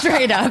me,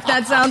 straight up.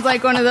 That sounds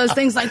like one of those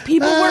things like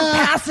people were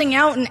passing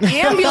out and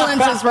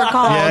ambulances were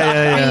called.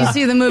 And you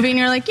see the movie and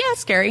you're like, yeah,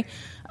 scary.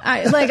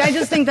 I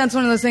just think that's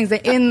one of those things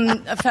that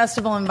in a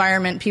festival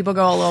environment, people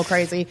go a little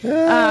crazy. Which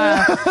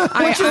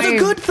is a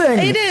good thing.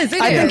 It is.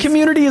 I think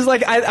community is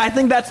I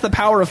think that's the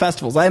power of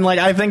festivals. And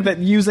I think that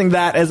using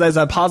that as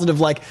a positive,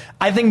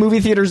 I think movie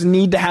theaters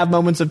need to have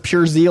moments of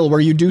pure zeal where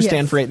you do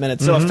stand for 8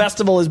 minutes. So a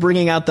festival is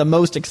bringing out the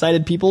most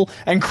excited people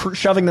and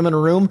shoving them in a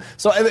room.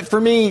 So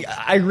for me,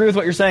 I agree with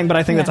what you're saying, but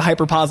I think that's a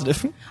hyper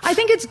positive. I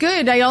think it's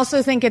good. I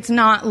also think it's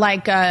not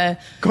going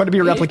to be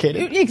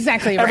replicated.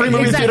 Exactly right. Every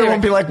movie theater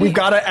won't be we've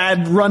got to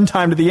add run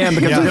time to the end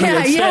because we're going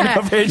to be standing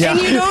ovation.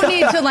 And you don't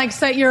need to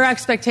set your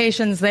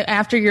expectations that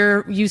after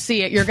you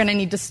see it, you're going to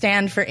need to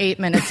stand for 8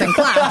 minutes and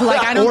clap.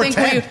 I don't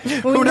think we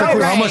who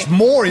knows how much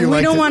more you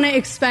we don't want to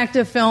expect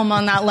a film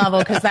on that level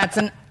because that's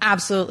an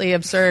absolutely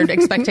absurd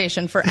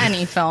expectation for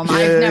any film.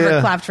 I've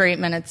never clapped for 8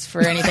 minutes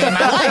for anything in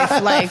my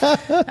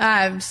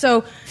life.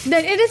 So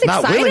it is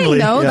exciting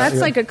though.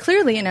 That's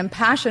clearly an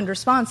impassioned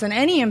response, and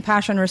any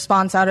impassioned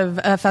response out of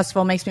a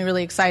festival makes me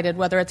really excited.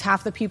 Whether it's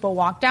half the people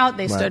walked out,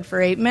 they stood for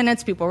 8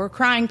 minutes, people were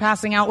crying,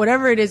 passing out,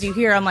 whatever it is you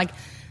hear, I'm like,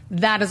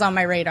 that is on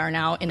my radar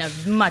now in a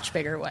much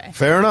bigger way.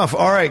 Fair enough.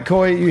 All right,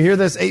 Coy, you hear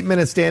this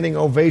 8-minute standing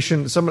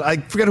ovation. Someone, I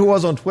forget who it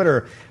was on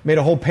Twitter, made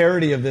a whole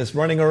parody of this,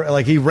 running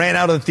around, he ran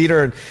out of the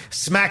theater and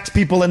smacked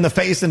people in the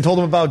face and told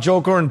them about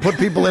Joker and put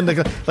people in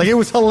the, it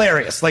was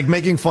hilarious,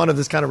 making fun of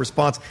this kind of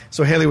response.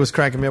 So Haley was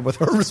cracking me up with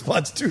her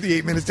response to the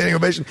 8-minute standing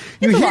ovation.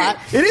 It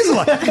is a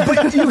lot.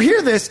 But you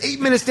hear this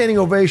 8-minute standing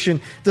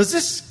ovation. Does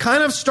this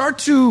kind of start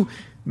to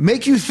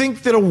make you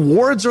think that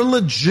awards are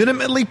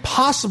legitimately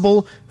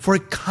possible for a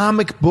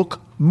comic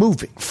book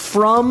movie?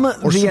 From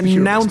the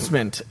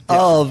announcement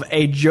of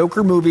a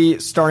Joker movie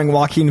starring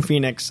Joaquin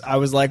Phoenix, I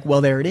was like, well,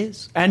 there it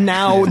is. And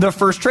now the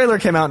first trailer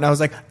came out and I was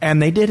like,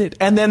 and they did it.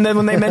 And then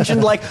when they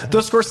mentioned the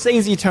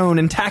Scorsese tone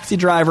and Taxi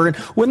Driver, and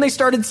when they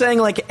started saying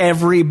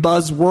every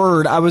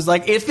buzzword, I was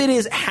like, if it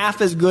is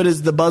half as good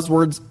as the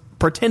buzzwords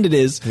pretend it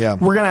is, we're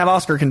going to have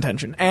Oscar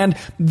contention. And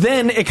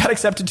then it got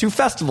accepted to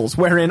festivals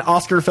wherein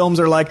Oscar films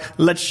are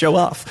let's show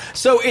off.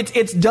 So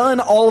it's done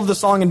all of the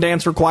song and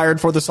dance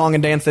required for the song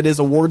and dance that is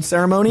award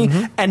ceremony.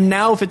 And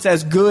now if it's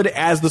as good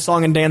as the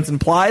song and dance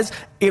implies,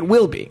 it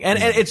will be. And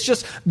it's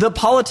just the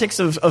politics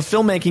of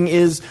filmmaking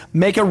is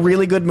make a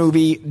really good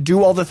movie,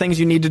 do all the things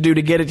you need to do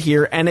to get it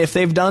here. And if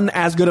they've done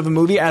as good of a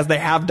movie as they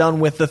have done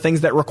with the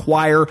things that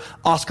require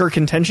Oscar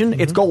contention,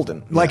 it's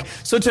golden.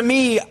 So to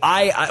me,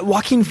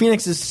 Joaquin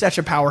Phoenix is such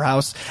a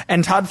powerhouse,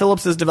 and Todd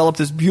Phillips has developed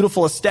this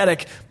beautiful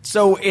aesthetic.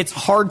 So it's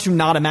hard to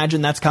not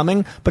imagine that's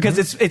coming because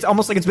it's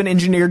almost like it's been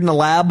engineered in a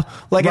lab.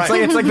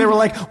 It's like they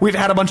were we've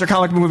had a bunch of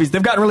comic book movies.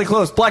 They've gotten really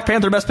close. Black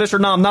Panther, Best Picture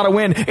nom, not a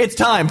win. It's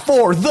time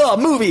for the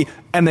movie.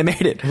 And they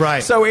made it.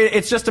 Right. So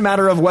it's just a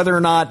matter of whether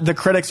or not the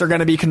critics are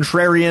going to be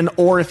contrarian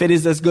or if it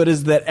is as good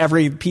as that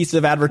every piece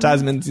of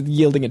advertisement is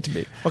yielding it to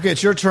be. Okay,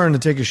 it's your turn to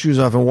take your shoes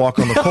off and walk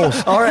on the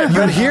coals. All right.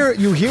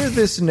 You hear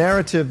this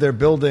narrative they're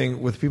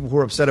building with people who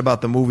are upset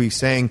about the movie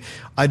saying,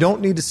 I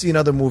don't need to see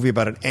another movie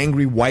about an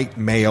angry white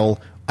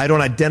male. I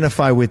don't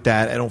identify with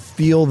that. I don't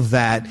feel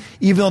that.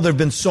 Even though there have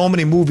been so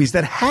many movies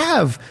that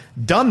have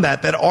done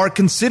that are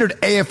considered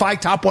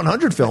AFI Top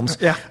 100 films.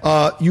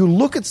 You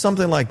look at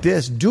something like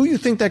this. Do you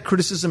think that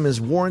criticism is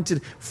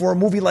warranted for a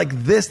movie like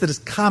this that is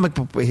comic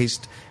book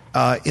based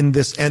in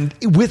this and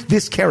with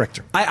this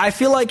character? I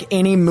feel like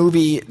any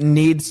movie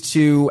needs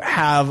to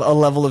have a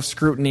level of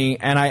scrutiny,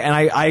 and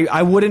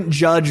I wouldn't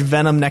judge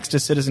Venom next to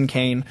Citizen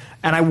Kane,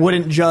 and I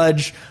wouldn't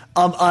judge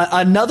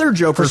another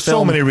Joker film. For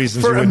so many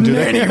reasons you wouldn't do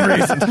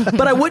that.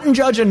 But I wouldn't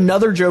judge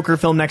another Joker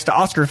film next to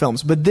Oscar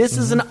films. But this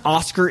is an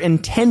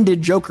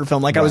Oscar-intended Joker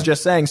film, I was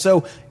just saying.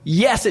 So,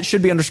 yes, it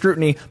should be under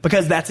scrutiny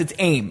because that's its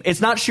aim.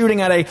 It's not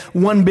shooting at a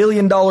 $1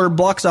 billion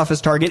box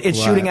office target. It's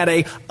shooting at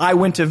a I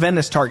went to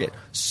Venice target.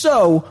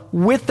 So,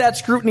 with that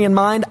scrutiny in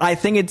mind, I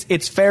think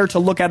it's fair to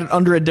look at it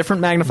under a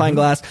different magnifying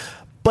glass.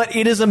 But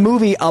it is a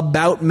movie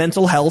about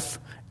mental health.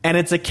 And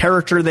it's a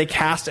character they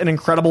cast an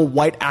incredible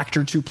white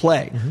actor to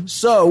play.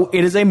 So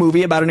it is a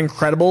movie about an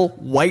incredible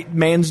white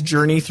man's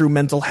journey through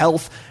mental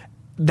health.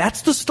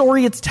 that's the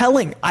story it's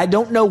telling. I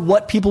don't know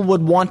what people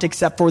would want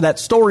except for that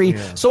story.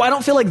 Yeah. So I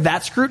don't feel like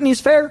that scrutiny is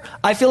fair.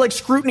 I feel like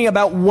scrutiny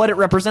about what it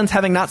represents,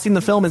 having not seen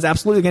the film, is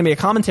absolutely going to be a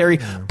commentary.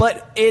 Yeah. But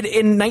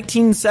in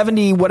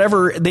 1970,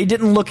 whatever, they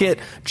didn't look at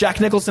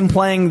Jack Nicholson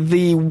playing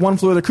the One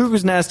Flew Over the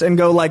Cuckoo's Nest and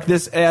go like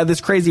this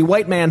crazy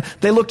white man.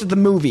 They looked at the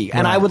movie,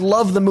 and I would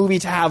love the movie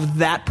to have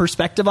that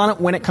perspective on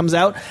it when it comes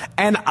out.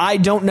 And I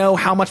don't know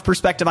how much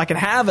perspective I can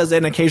have as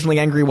an occasionally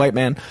angry white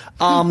man.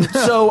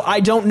 So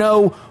I don't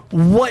know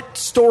what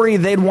story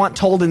they'd want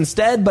told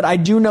instead, but I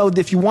do know that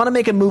if you want to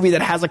make a movie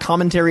that has a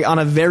commentary on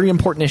a very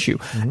important issue,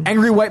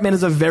 angry white men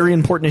is a very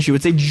important issue.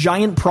 It's a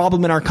giant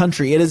problem in our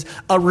country. It is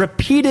a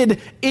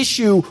repeated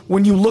issue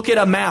when you look at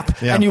a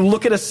map and you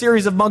look at a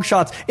series of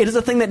mugshots. It is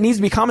a thing that needs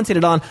to be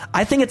commentated on.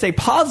 I think it's a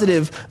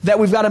positive that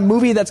we've got a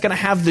movie that's going to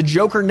have the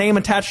Joker name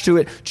attached to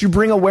it to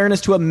bring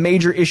awareness to a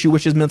major issue,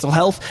 which is mental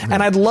health.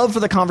 And I'd love for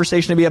the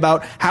conversation to be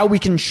about how we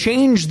can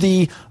change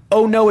the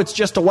oh no, it's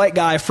just a white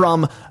guy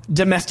from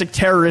domestic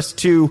terrorist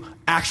to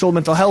actual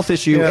mental health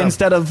issue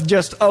instead of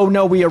just, oh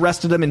no, we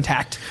arrested him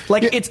intact.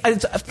 Like it's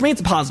for me,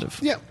 it's a positive.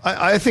 Yeah,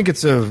 I think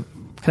it's a...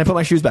 Can I put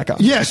my shoes back on?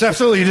 Yes,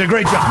 absolutely. You did a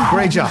great job.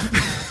 Great job.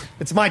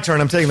 It's my turn.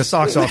 I'm taking the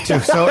socks off too.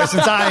 So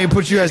since I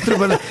put you guys through,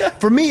 but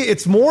for me,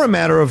 it's more a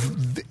matter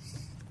of,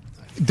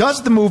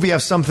 does the movie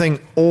have something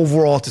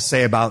overall to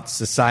say about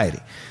society,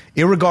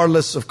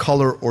 irregardless of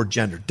color or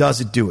gender? Does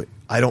it do it?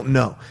 I don't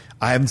know.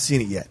 I haven't seen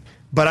it yet.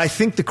 But I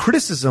think the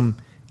criticism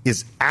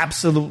is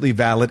absolutely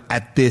valid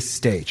at this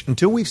stage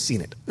until we've seen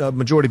it. A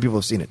majority of people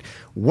have seen it.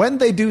 When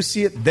they do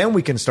see it, then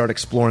we can start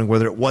exploring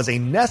whether it was a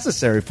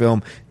necessary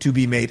film to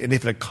be made and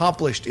if it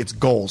accomplished its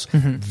goals.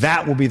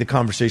 That will be the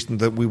conversation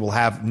that we will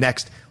have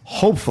next,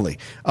 hopefully.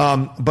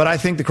 But I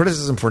think the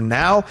criticism for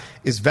now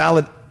is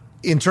valid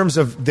in terms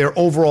of their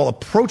overall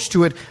approach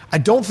to it. I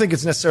don't think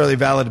it's necessarily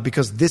valid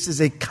because this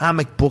is a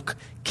comic book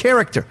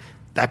character.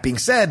 That being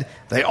said,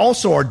 they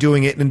also are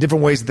doing it in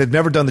different ways that they've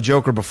never done the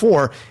Joker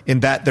before, in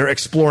that they're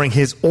exploring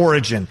his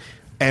origin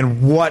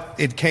and what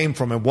it came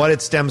from and what it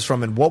stems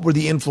from and what were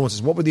the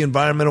influences, what were the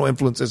environmental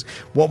influences,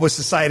 what was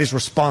society's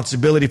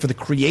responsibility for the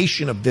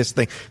creation of this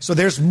thing. So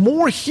there's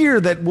more here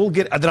that we'll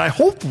get, that I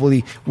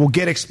hopefully will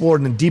get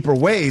explored in deeper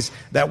ways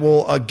that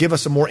will give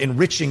us a more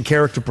enriching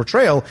character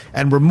portrayal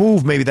and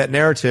remove maybe that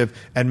narrative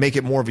and make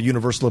it more of a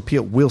universal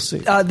appeal. We'll see.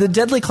 The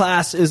Deadly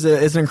Class is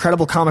an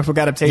incredible comic book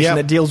adaptation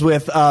that deals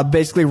with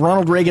basically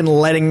Ronald Reagan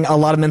letting a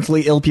lot of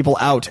mentally ill people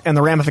out and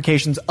the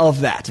ramifications of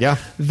that. Yeah.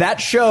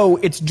 That show,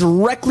 it's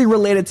directly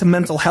related to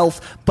mental health,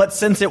 but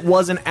since it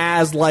wasn't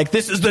as like,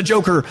 this is the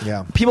Joker,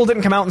 people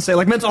didn't come out and say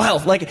like mental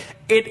health, like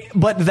it,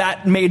 but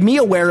that made me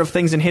aware of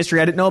things in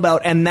history I didn't know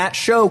about, and that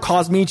show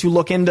caused me to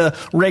look into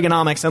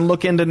Reaganomics and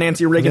look into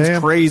Nancy Reagan's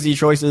crazy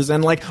choices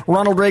and like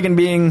Ronald Reagan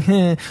being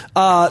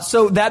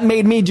so that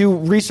made me do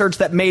research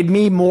that made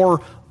me more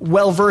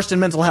well-versed in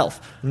mental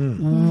health.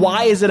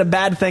 Why is it a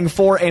bad thing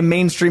for a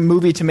mainstream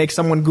movie to make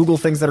someone Google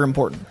things that are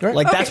important? Right.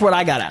 Like, that's what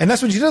I got at. And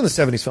that's what you did in the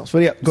 70s films.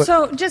 But go ahead.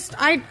 So just,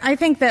 I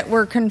think that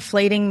we're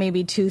conflating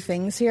maybe two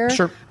things here.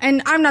 Sure.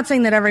 And I'm not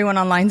saying that everyone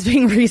online is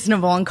being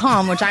reasonable and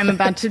calm, which I'm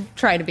about to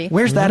try to be.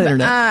 Where's that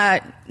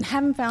internet?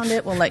 Haven't found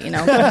it. We'll let you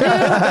know.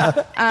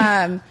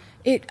 I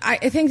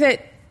think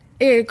that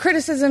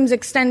criticisms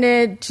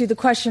extended to the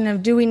question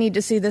of do we need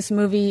to see this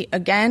movie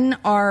again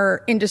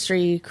are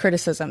industry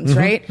criticisms,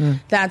 right?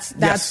 That's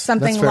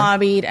something that's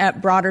lobbied at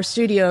broader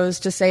studios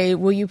to say,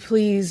 will you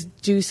please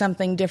do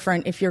something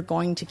different if you're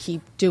going to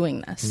keep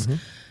doing this?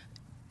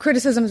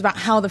 Criticisms about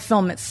how the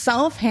film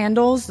itself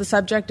handles the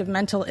subject of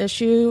mental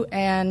issue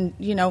and,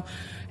 you know,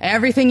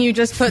 everything you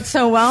just put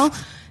so well,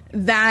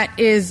 that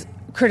is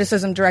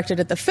criticism directed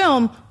at the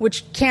film,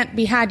 which can't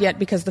be had yet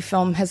because the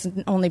film has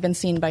only been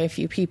seen by a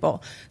few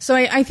people. So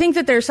I think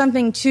that there's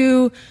something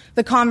to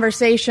the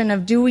conversation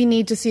of do we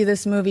need to see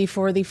this movie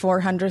for the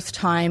 400th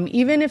time,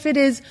 even if it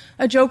is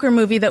a Joker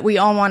movie that we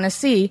all want to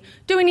see.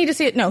 Do we need to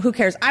see it? No, who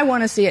cares? I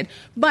want to see it.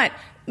 But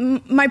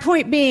my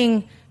point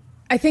being,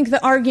 I think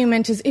the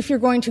argument is if you're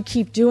going to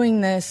keep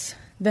doing this,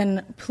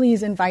 then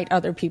please invite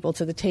other people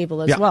to the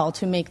table as well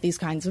to make these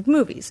kinds of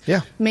movies.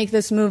 Make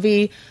this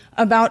movie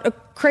about a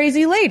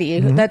crazy lady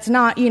that's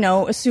not, you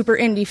know, a super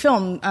indie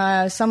film.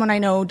 Someone I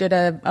know did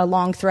a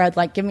long thread,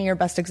 like, give me your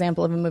best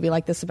example of a movie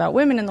like this about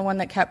women, and the one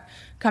that kept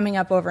coming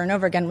up over and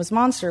over again was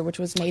Monster, which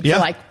was made for,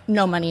 like,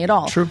 no money at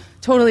all. True.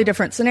 Totally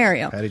different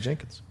scenario. Patty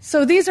Jenkins.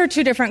 So these are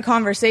two different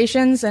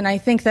conversations, and I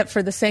think that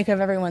for the sake of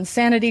everyone's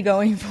sanity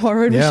going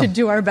forward, we should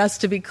do our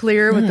best to be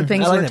clear with the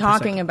things we're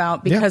talking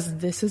about, because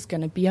this is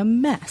going to be a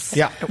mess.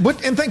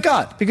 And thank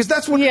God, because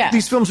that's what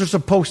these films are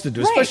supposed to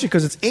do, especially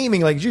because it's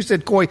aiming, like you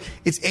said, Coy,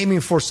 it's aiming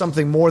for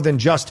something more than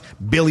just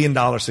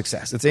billion-dollar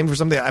success. It's aiming for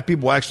something that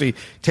people actually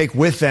take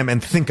with them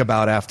and think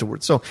about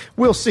afterwards. So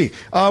we'll see.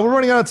 We're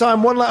running out of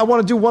time. I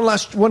want to do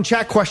one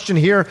chat question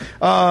here.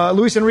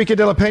 Luis Enrique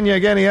de la Peña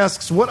again. He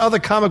asks, "What other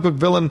comic book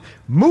villain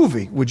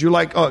movie would you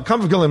like?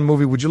 Comic villain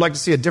movie would you like to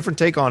see a different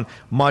take on,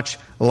 much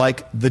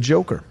like the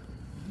Joker?"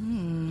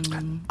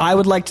 I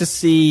would like to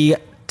see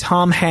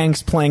Tom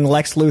Hanks playing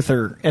Lex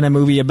Luthor in a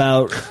movie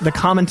about the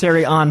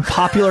commentary on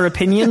popular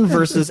opinion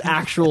versus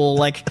actual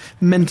like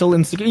mental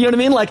insecurity. You know what I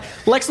mean?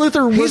 Like Lex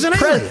Luthor was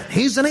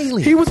He's an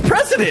alien. He was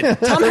president.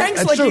 Tom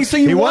Hanks, like true. so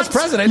you He want, was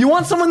president. You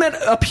want someone that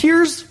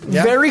appears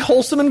very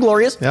wholesome and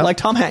glorious, like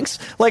Tom Hanks,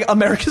 like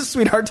America's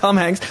sweetheart Tom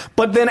Hanks,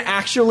 but then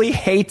actually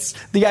hates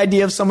the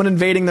idea of someone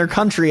invading their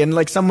country and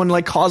like someone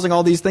like causing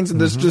all these things and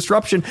this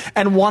disruption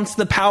and wants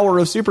the power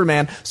of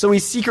Superman. So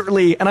he's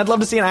secretly, and I'd love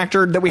to see an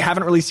actor that we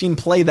haven't really seen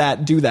play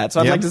that do that.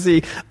 So I'd like to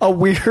see a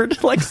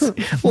weird Lex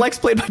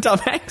played by Tom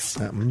Hanks.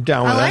 I'm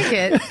down with I like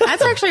that. it.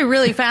 That's actually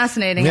really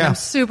fascinating. Yeah. And I'm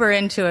super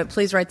into it.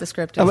 Please write the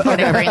script and get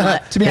it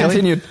greenlit. To be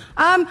continued.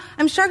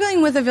 I'm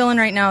struggling with a villain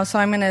right now, so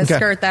I'm going to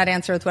skirt that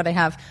answer with what I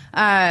have.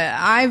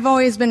 I've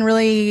always been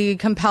really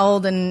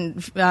compelled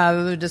and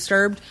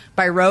disturbed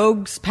by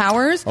Rogue's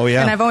powers. Oh,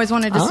 yeah. And I've always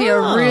wanted to see a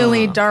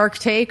really dark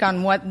take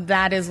on what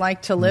that is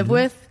like to live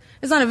with.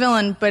 It's not a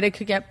villain, but it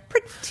could get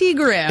pretty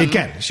grim. It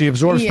can. She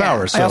absorbs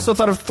powers. So. I also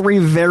thought of 3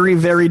 very,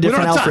 very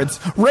different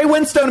Alfreds. Ray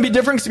Winstone would be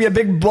different because he'd be a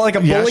big, like a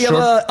bully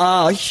of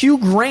a Hugh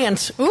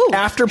Grant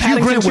after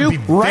Paddington Grant 2. would be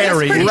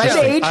very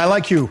interesting. age. I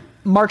like Hugh.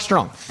 Mark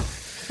Strong.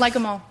 Like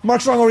them all.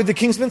 Mark Strong already The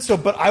Kingsman,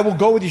 but I will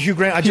go with you, Hugh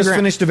Grant. I just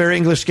finished A Very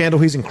English Scandal.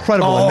 He's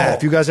incredible in that.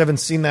 If you guys haven't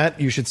seen that,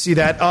 you should see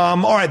that. All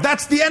right,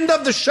 that's the end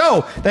of the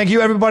show. Thank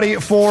you, everybody,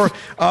 for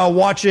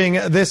watching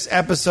this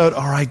episode.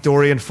 All right,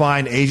 Dorian,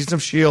 fine. Agents of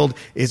S.H.I.E.L.D.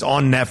 is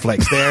on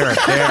Netflix. There.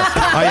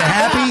 Are you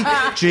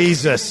happy?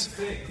 Jesus.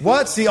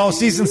 What?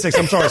 Season 6.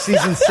 I'm sorry.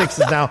 Season 6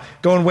 is now.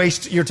 Go and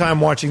waste your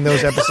time watching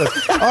those episodes.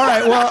 All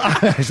right, well,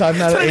 I'm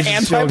not an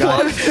Agents of S.H.I.E.L.D.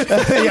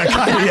 guy. Yeah,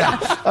 kind of,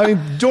 yeah. I mean,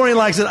 Dorian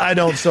likes it. I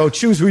don't, so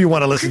choose who you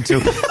want to listen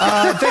to.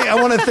 I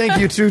want to thank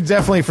you, too,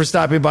 definitely for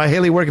stopping by.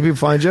 Haley, where can people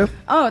find you?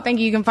 Oh, thank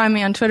you. You can find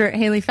me on Twitter at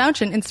Haley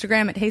Fouch and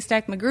Instagram at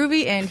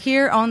HaystackMcGroovy and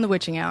here on The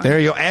Witching Hour. There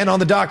you go. And on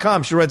the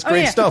 .com. She writes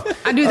great stuff.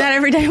 I do that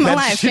every day of my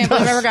life. Can't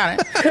believe I've ever got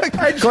it.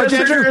 I just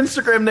heard your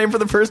Instagram name for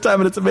the first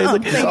time, and it's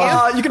amazing.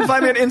 Thank you. You can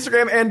find me on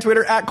Instagram and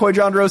Twitter at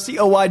Koijandro,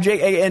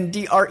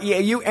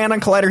 CoyJandreau, and on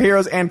Collider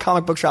Heroes and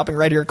comic book shopping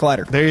right here at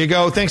Collider. There you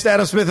go. Thanks to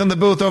Adam Smith in the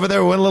booth over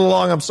there. We went a little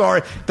long. I'm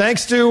sorry.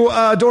 Thanks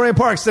to Dorian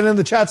Parks sending in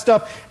the chat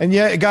stuff. And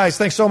yeah, guys,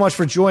 thanks so much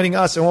for joining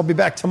us. And we'll be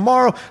back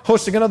tomorrow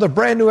hosting another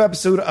brand new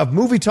episode of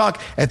Movie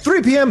Talk at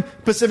 3 p.m.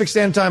 Pacific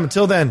Standard Time.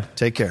 Until then,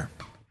 take care.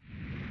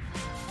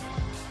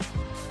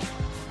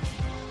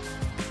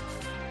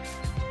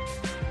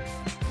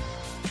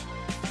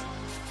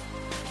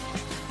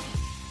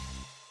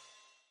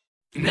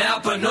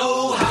 Napa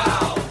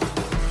know-how.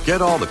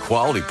 Get all the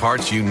quality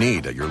parts you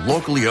need at your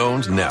locally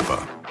owned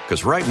Napa.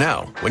 Because right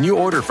now, when you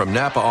order from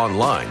Napa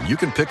online, you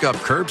can pick up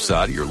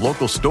curbside at your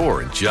local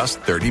store in just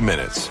 30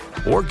 minutes.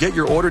 Or get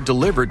your order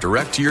delivered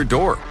direct to your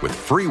door with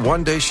free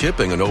one-day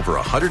shipping on over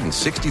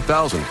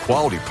 160,000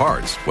 quality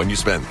parts when you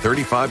spend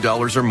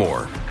 $35 or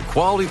more.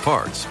 Quality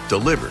parts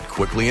delivered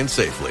quickly and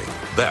safely.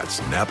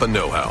 That's Napa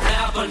know-how.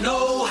 Napa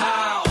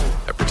know-how.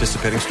 At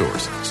participating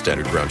stores,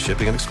 standard ground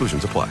shipping and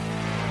exclusions apply.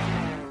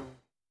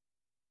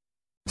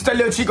 It's that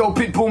little Chico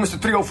Pitbull,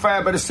 Mr.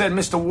 305, better said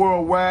Mr.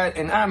 Worldwide,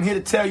 and I'm here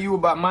to tell you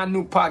about my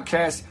new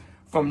podcast,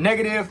 From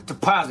Negative to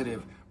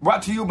Positive,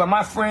 brought to you by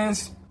my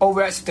friends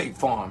over at State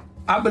Farm.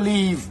 I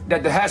believe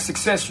that to have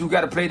success, you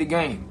got to play the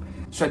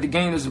game, so that the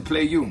game doesn't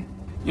play you.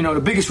 You know, the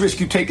biggest risk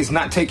you take is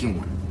not taking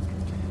one.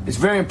 It's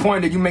very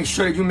important that you make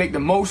sure that you make the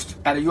most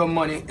out of your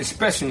money,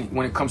 especially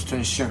when it comes to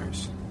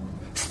insurance.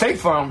 State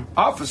Farm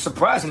offers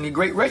surprisingly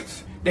great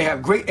rates. They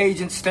have great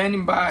agents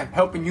standing by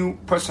helping you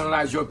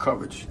personalize your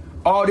coverage.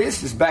 All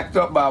this is backed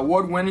up by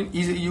award-winning,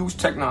 easy-to-use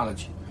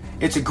technology.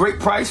 It's a great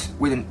price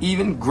with an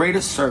even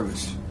greater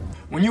service.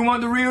 When you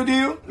want the real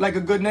deal, like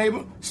a good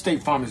neighbor,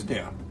 State Farm is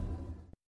there.